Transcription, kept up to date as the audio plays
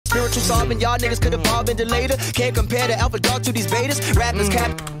spiritual solving. Y'all niggas could have all been delayed. Can't compare the alpha dog to these betas. Rappers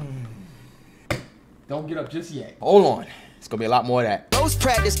cap. Don't get up just yet. Hold on. It's gonna be a lot more of that. Those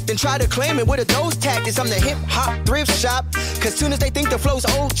practice, then try to claim it with a those tactics. I'm the hip hop thrift shop. Cause soon as they think the flow's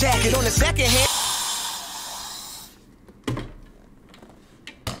old jacket on the second hand.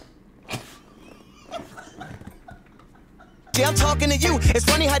 Yeah, I'm talking to you. It's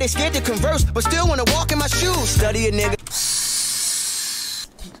funny how they scared to converse, but still wanna walk in my shoes. Study a nigga.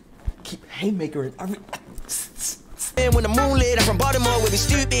 Keep haymaker. And when the moon lit, I'm from Baltimore, where we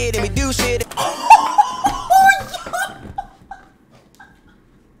stupid and we do shit.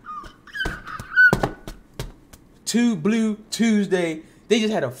 Two Blue Tuesday. They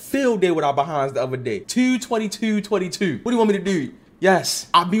just had a field day with our behinds the other day. 2/22/22. What do you want me to do? Yes.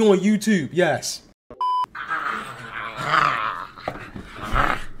 I'll be on YouTube. Yes.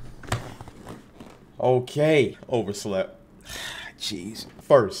 Okay. Overslept. Jeez.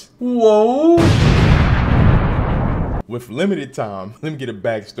 First. Whoa. With limited time, let me get a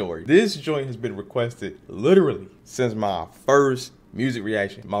backstory. This joint has been requested literally since my first music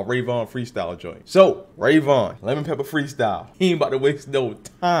reaction, my Vaughn freestyle joint. So, Vaughn, Lemon Pepper Freestyle. He ain't about to waste no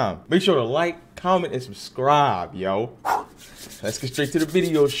time. Make sure to like, comment, and subscribe, yo. Let's get straight to the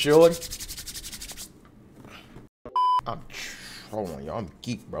video, shorty. Hold on, y'all. I'm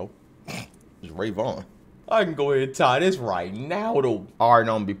geek, bro. It's Vaughn. I can go ahead and tie this right now, though. I already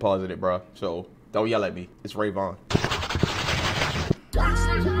know I'm gonna be positive, bro. So, don't yell at me. It's Vaughn.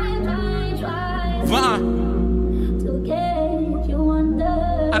 Vaughn.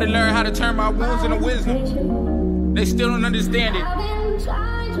 I done learned how to turn my wounds into wisdom. They still don't understand it.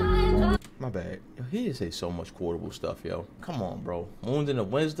 My bad. Yo, he did say so much quotable stuff, yo. Come on, bro. Wounds into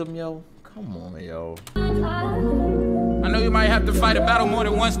wisdom, yo. Come on, yo. I know you might have to fight a battle more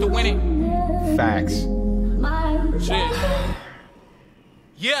than once to win it. Facts. Shit.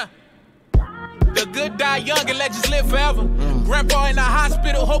 Yeah. The good die young and legends live forever. Grandpa in the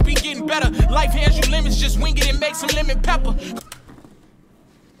hospital, hope he getting better. Life hands you lemons, just wing it and make some lemon pepper.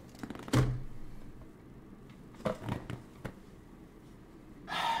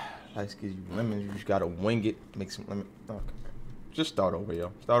 Life gives you lemons, you just gotta wing it, make some lemon. Okay. Just start over,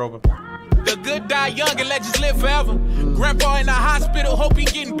 yo. Start over. The good die young and legends live forever. Grandpa in the hospital, hope he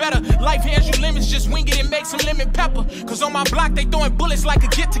getting better. Life hands you lemons, just wing it and make some lemon pepper. Cause on my block they throwing bullets like a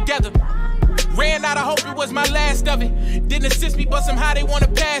get together. Ran out of hope, it was my last of it. Didn't assist me, but somehow they wanna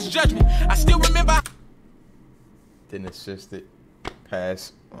pass judgment. I still remember. Didn't assist it.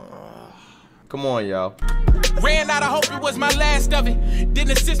 Pass. Come on, y'all. Ran out of hope, it was my last of it.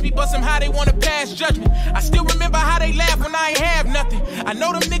 Didn't assist me, but somehow they wanna pass judgment. I still remember how they laughed when I ain't have nothing. I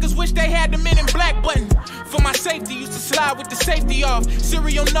know them niggas wish they had the Men in Black button. For my safety, used to slide with the safety off.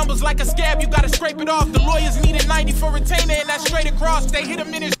 Serial numbers like a scab, you gotta scrape it off. The lawyers needed 90 for retainer and that straight across. They hit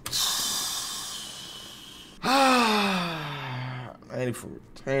him in his 90 for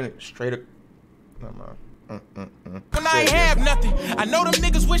retainer, straight up. Never mind. When I ain't have nothing. I know them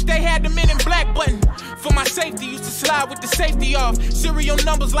niggas wish they had the Men in Black button. For my safety, used to slide with the safety off. Serial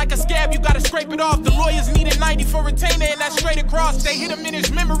numbers like a scab, you gotta scrape it off. The lawyers needed 90 for retainer and that straight across. They hit him in his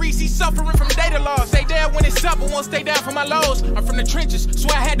memories, he's suffering from data loss. Stay there when it's up, but won't stay down for my lows. I'm from the trenches, so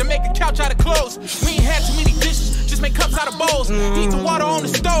I had to make a couch out of clothes. We ain't had too many dishes, just make cups out of bowls. Heat the water on the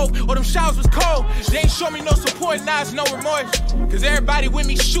stove, or them showers was cold. They ain't show me no support, now it's no remorse. Cause everybody with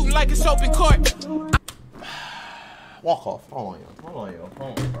me shooting like it's open court. Walk off. Hold on, yo. Hold on, yo.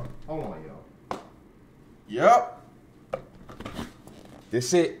 Hold on, bro. Hold on, yo. Yup.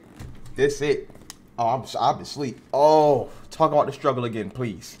 This it. This it. Oh, I've been asleep. Oh, talk about the struggle again,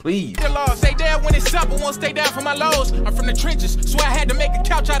 please. Please. Stay there when it's up, but won't stay down for my lows. I'm from the trenches, so I had to make a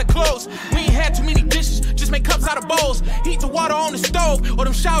couch out of clothes. We ain't had too many dishes, just make cups out of bowls. Heat the water on the stove, or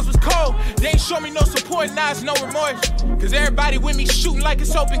them showers was cold. They ain't show me no support, now it's no remorse. Cause everybody with me shooting like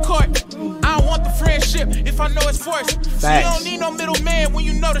it's open court. I don't want the friendship if I know it's forced. So you don't need no middleman when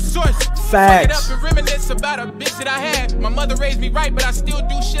you know the source. Facts. Fuck it up and reminisce about a bitch that I had. My mother raised me right, but I still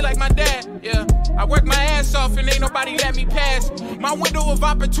do shit like my dad. Yeah, I work my ass off and ain't nobody let me pass. My window of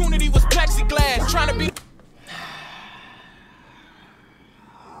opportunity was plexiglass. Trying to be.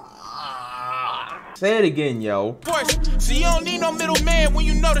 Say it again, yo. So you don't need no middleman when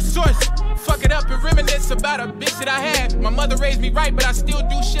you know the source. Fuck it up and reminisce about a bitch that I had. My mother raised me right, but I still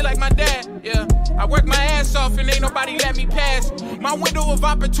do shit like my dad. Yeah, I work my ass off and ain't nobody let me pass. My window of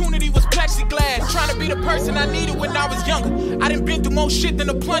opportunity was plexiglass. Trying to be the person I needed when I was younger. I done been through more shit than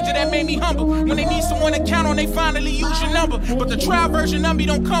a plunger that made me humble. When they need someone to count on, they finally use your number. But the trial version of me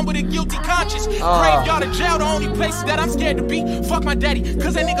don't come with a guilty conscience. Graveyard or jail, the only places that I'm scared to be. Fuck my daddy,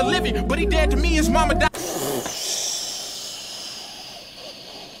 cause that nigga living, but he dead to me. His mama died.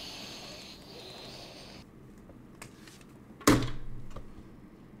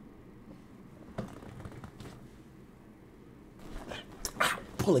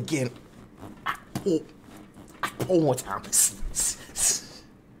 pull again. I pull one time.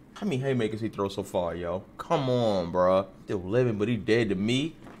 How many haymakers he throw so far, yo? Come on, bruh. Still living, but he dead to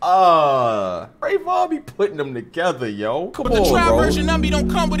me. Ray Vaughn be putting them together, yo. Come on, the trial bro. version of me don't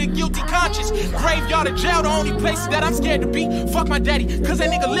come with a guilty conscience. Graveyard or jail, the only places that I'm scared to be. Fuck my daddy, cause that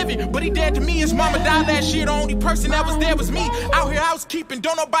nigga living, but he dead to me. His mama died last year, the only person that was there was me. Out here housekeeping,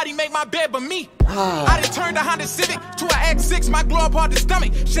 don't nobody make my bed but me. I done turned a Honda Civic to an X6, my glow up hard the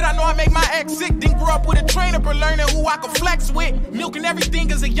stomach. Shit, I know I make my ex sick. Didn't grow up with a trainer, but learning who I could flex with. Milking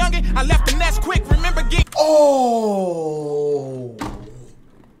everything as a youngin', I left the nest quick. Remember getting Oh.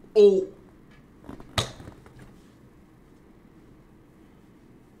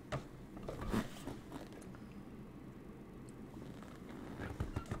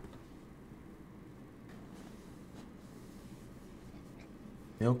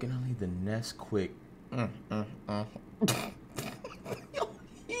 Milking only the nest quick. Yo,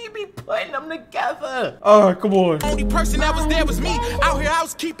 he be putting them together. Oh, come on. only person that was there was me. Out here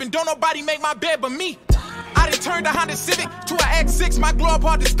housekeeping, don't nobody make my bed but me. I done turned a Honda Civic to an X6, my glow up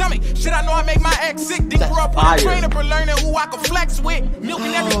hard the stomach. Shit, I know I make my ex sick. Didn't grow up with a trainer, but learning who I could flex with.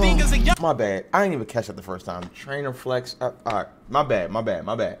 Milking everything as a young. My bad. I didn't even catch that the first time. Trainer flex. All right. My bad.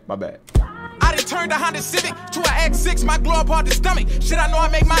 I done turned a Honda Civic to an X6, my glow up hard the stomach. Shit, I know I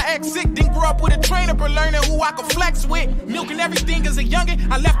make my ex sick. Didn't grow up with a trainer, but learning who I could flex with. Milking everything as a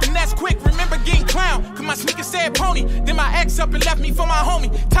youngin', I left the nest quick. Remember getting clown, cause my sneakers said pony. Then my ex up and left me for my homie.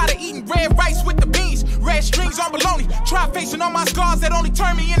 Tired of eating red rice with the beans, red strings on bologna. Try facing all my scars that only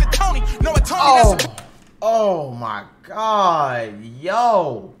turn me into Tony. No, a Tony that's a Oh my God,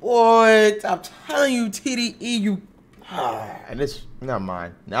 yo, what? I'm telling you, T.D.E, you. And this, never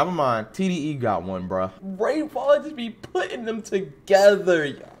mind. T.D.E got one, bruh. Ray Vaughn just be putting them together,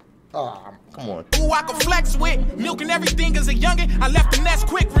 yo. Come on. who I could flex with. Milking everything as a youngin', I left the nest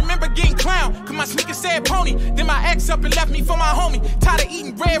quick. Remember getting clown, cause my sneakers said pony. Then my ex up and left me for my homie. Tired of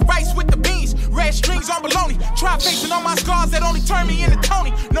eating red rice with the beans, red strings on bologna. Try facing all my scars that only turn me into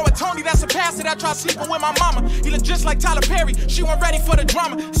Tony. No, a Tony that's a pastor that tried sleeping with my mama. He looked just like Tyler Perry, she wasn't ready for the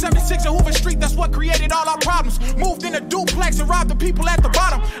drama. 76 in Hoover Street, that's what created all our problems. Moved in a duplex and robbed the people at the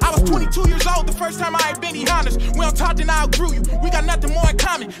bottom. I was 22 years old the first time I had Benny Hondas. We don't talk, then I outgrew you. We got nothing more in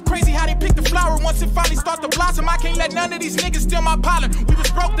common. Crazy how they pick the flower once it finally start to blossom. I can't let none of these niggas steal my pollen. We was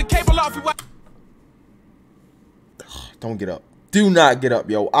broke the cable off. Don't get up. Do not get up,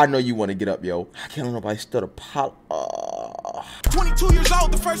 yo. I know you want to get up, yo. I can't let nobody steal the pollen. 22 years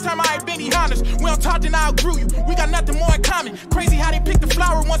old the first time I had Benny Hondas. We don't talk, then I outgrew you. We got nothing more in common. Crazy how they pick the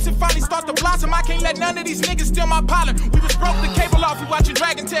flower once it finally start to blossom. I can't let none of these niggas steal my pollen. We was broke the cable off. We watching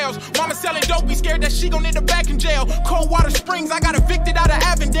Dragon Tales. Mama selling dope. We scared that she gon' end up back in jail. Coldwater Springs. I got evicted out of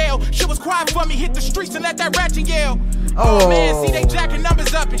Avondale. Shit was quiet for me. Hit the streets and let that ratchet yell. Oh man, see they jacking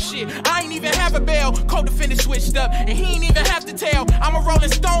numbers up and shit. I ain't even have a bail. Co-defendant switched up and he ain't even have to tell. I'm a rolling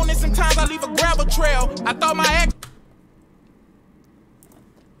stone and sometimes I leave a gravel trail. I thought my ex.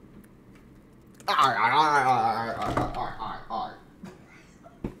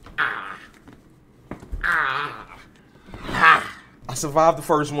 I survived the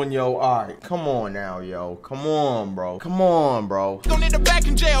first one, yo. Alright, come on now, yo. Come on, bro. Come on, bro. Don't end up back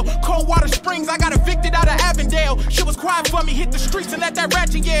in jail. Coldwater Springs, I got evicted out of Avondale. Shit was quiet for me, hit the streets and let that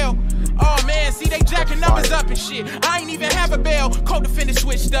ratchet yell. Oh man, see they jacking numbers up and shit. I ain't even have a bail. Co-defendant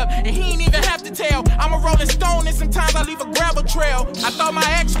switched up and he ain't even have to tell. I'm a rolling stone and sometimes I leave a gravel trail. I thought my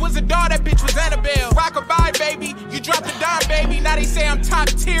ex was a dog, that bitch was Annabelle. Rockabye, baby, you dropped a dime, baby. Now they say I'm top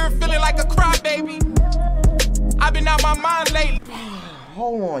tier, feeling like a crybaby. I've been out my mind lately.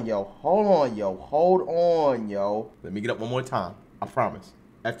 Hold on, yo. Hold on, yo. Hold on, yo. Let me get up one more time. I promise.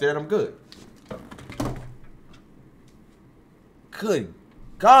 After that, I'm good. Good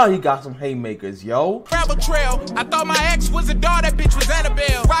God, he got some haymakers, yo. Gravel trail. I thought my ex was a dog, that bitch was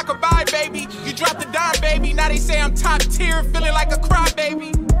Annabelle. Rockabye, baby. You dropped a dime, baby. Now they say I'm top tier, feeling like a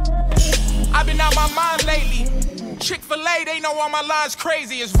crybaby. I've been out my mind lately. Chick-fil-A, they know all my lines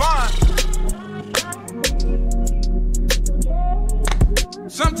crazy. It's Vaughn.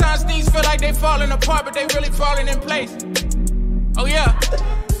 Sometimes things feel like they falling apart, but they really falling in place. Oh yeah,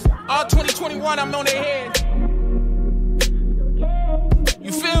 all 2021 I'm on their head.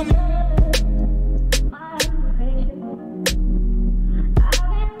 You feel me?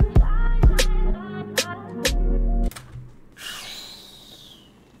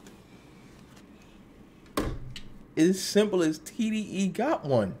 It's as simple as T.D.E got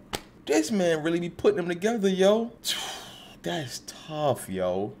one. This man really be putting them together, yo. That's tough,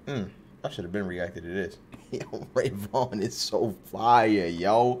 yo. I should have been reacting to this. Yo, Ray Vaughn is so fire,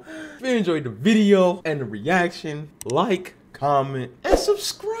 yo. If you enjoyed the video and the reaction, like, comment, and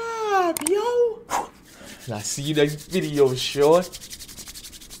subscribe, yo. And I see you next video, short.